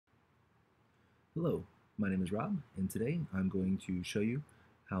Hello, my name is Rob, and today I'm going to show you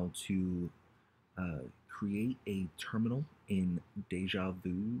how to create a terminal in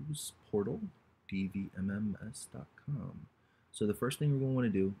Dejavoo's portal, dvmms.com. So the first thing we're going to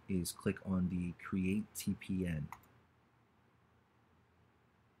want to do is click on the Create TPN.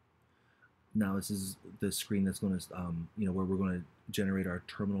 Now this is the screen that's going to, where we're going to generate our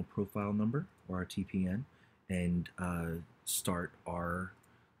terminal profile number or our TPN and start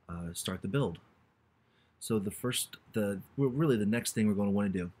the build. So really the next thing we're going to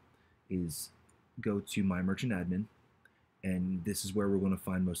want to do is go to My Merchant Admin, and this is where we're going to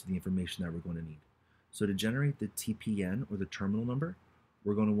find most of the information that we're going to need. So to generate the TPN or the terminal number,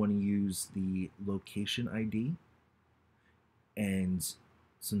 we're going to want to use the location ID and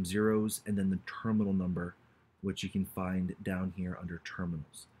some zeros and then the terminal number, which you can find down here under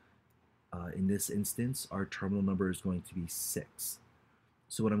terminals. In this instance, our terminal number is going to be 6.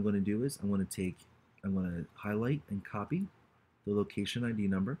 So what I'm going to do is I'm going to highlight and copy the location ID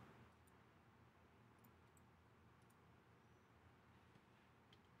number.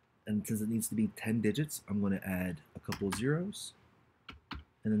 And since it needs to be 10 digits, I'm going to add a couple of zeros.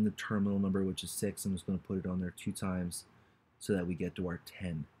 And then the terminal number, which is 6, I'm just going to put it on there 2 times so that we get to our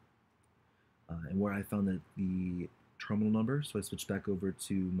 10. And where I found the terminal number, so I switched back over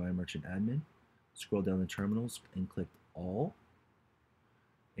to My Merchant Admin, scroll down the terminals, and click All.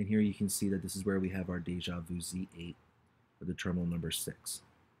 And here you can see that this is where we have our Dejavoo Z8 with the terminal number 6.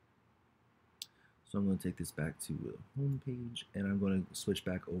 So I'm going to take this back to the home page, and I'm going to switch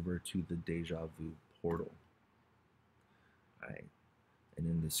back over to the Dejavoo portal. All right, and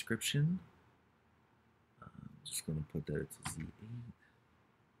in the description, I'm just going to put that it's a Z8.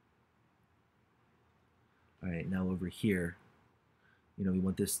 All right, now over here, we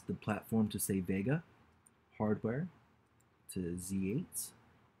want the platform to say Vega, hardware to Z8,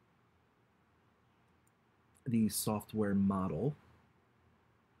 the software model.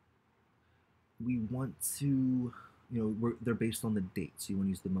 We want to, they're based on the date, so you want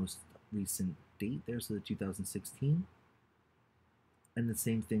to use the most recent date there, so the 2016. And the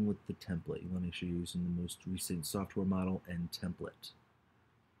same thing with the template. You want to make sure you're using the most recent software model and template.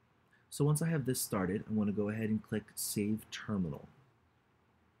 So once I have this started, I want to go ahead and click Save Terminal.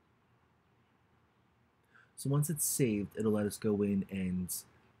 So once it's saved, it'll let us go in and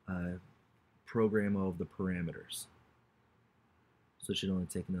program all of the parameters. So it should only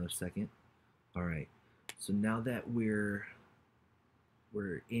take another second. All right, so now that we're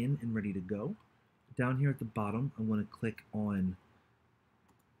in and ready to go, down here at the bottom, I'm going to click on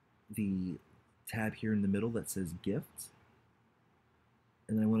the tab here in the middle that says Gift,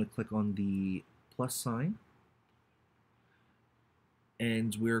 and then I want to click on the plus sign,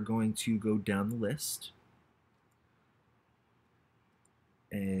 and we're going to go down the list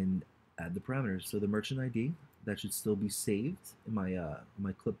and add the parameters. So the merchant ID, that should still be saved in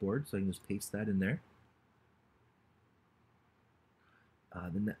my clipboard, so I can just paste that in there.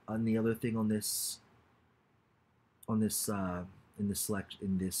 Then on the other thing in this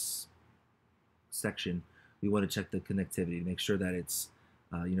section, we want to check the connectivity to make sure that it's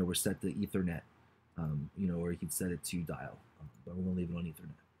we're set to Ethernet, or you can set it to dial, but we're going to leave it on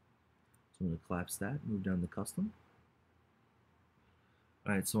Ethernet. So I'm going to collapse that, move down to custom.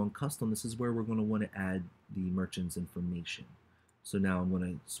 All right, so on custom, this is where we're going to want to add the merchant's information. So now I'm going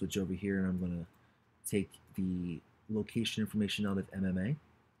to switch over here, and I'm going to take the location information out of MMA,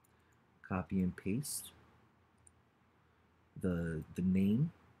 copy and paste the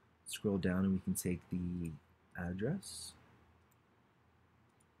name, scroll down, and we can take the address.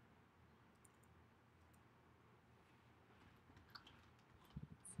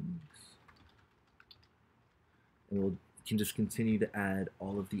 And we'll can just continue to add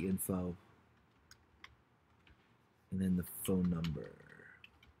all of the info, and then the phone number.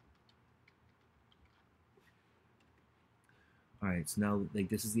 All right, so now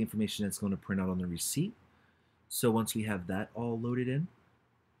this is the information that's going to print out on the receipt. So once we have that all loaded in,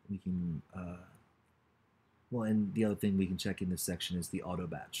 we can, and the other thing we can check in this section is the auto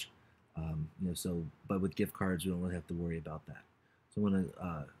batch. But with gift cards, we don't really have to worry about that. So I'm going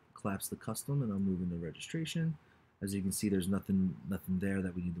to collapse the custom, and I'll move into registration. As you can see, there's nothing there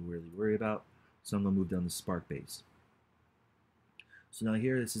that we need to really worry about. So I'm going to move down to Spark Base. So now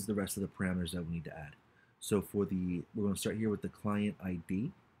here, this is the rest of the parameters that we need to add. So we're going to start here with the client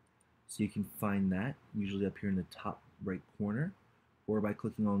ID. So you can find that usually up here in the top right corner, or by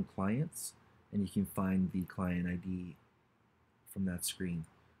clicking on Clients, and you can find the client ID from that screen.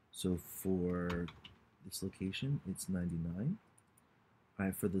 So for this location, it's 99. All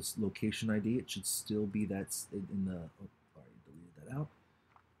right, for this location ID, it should still be that in the, oh, already deleted that out.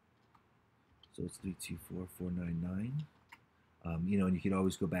 So it's 324499. You know, and you could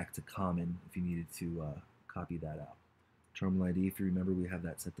always go back to common if you needed to copy that out. Terminal ID, if you remember, we have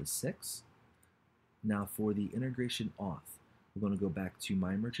that set to 6. Now for the integration auth, we're going to go back to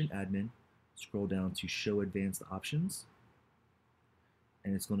My Merchant Admin, scroll down to Show Advanced Options,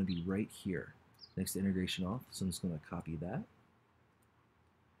 and it's going to be right here next to integration auth. So I'm just going to copy that,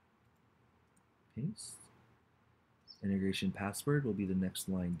 paste. Integration password will be the next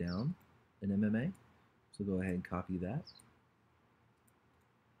line down in MMA. So go ahead and copy that,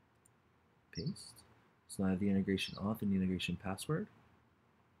 paste. So now I have the integration auth and the integration password.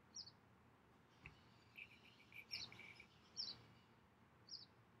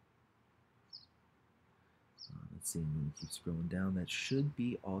 Let's see, I'm going to keep scrolling down. That should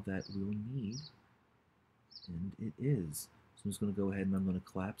be all that we'll need, and it is. So I'm just going to go ahead and I'm going to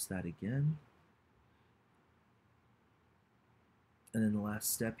collapse that again. And then the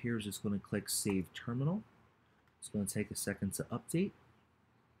last step here is just going to click Save Terminal. It's going to take a second to update,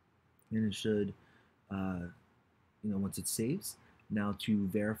 and it should, once it saves. Now to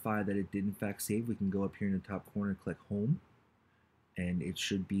verify that it did in fact save, we can go up here in the top corner and click Home, and it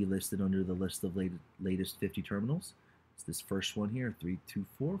should be listed under the list of latest 50 terminals. It's this first one here,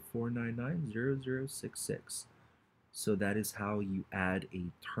 324-499-0066. So that is how you add a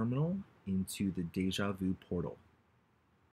terminal into the Dejavoo portal.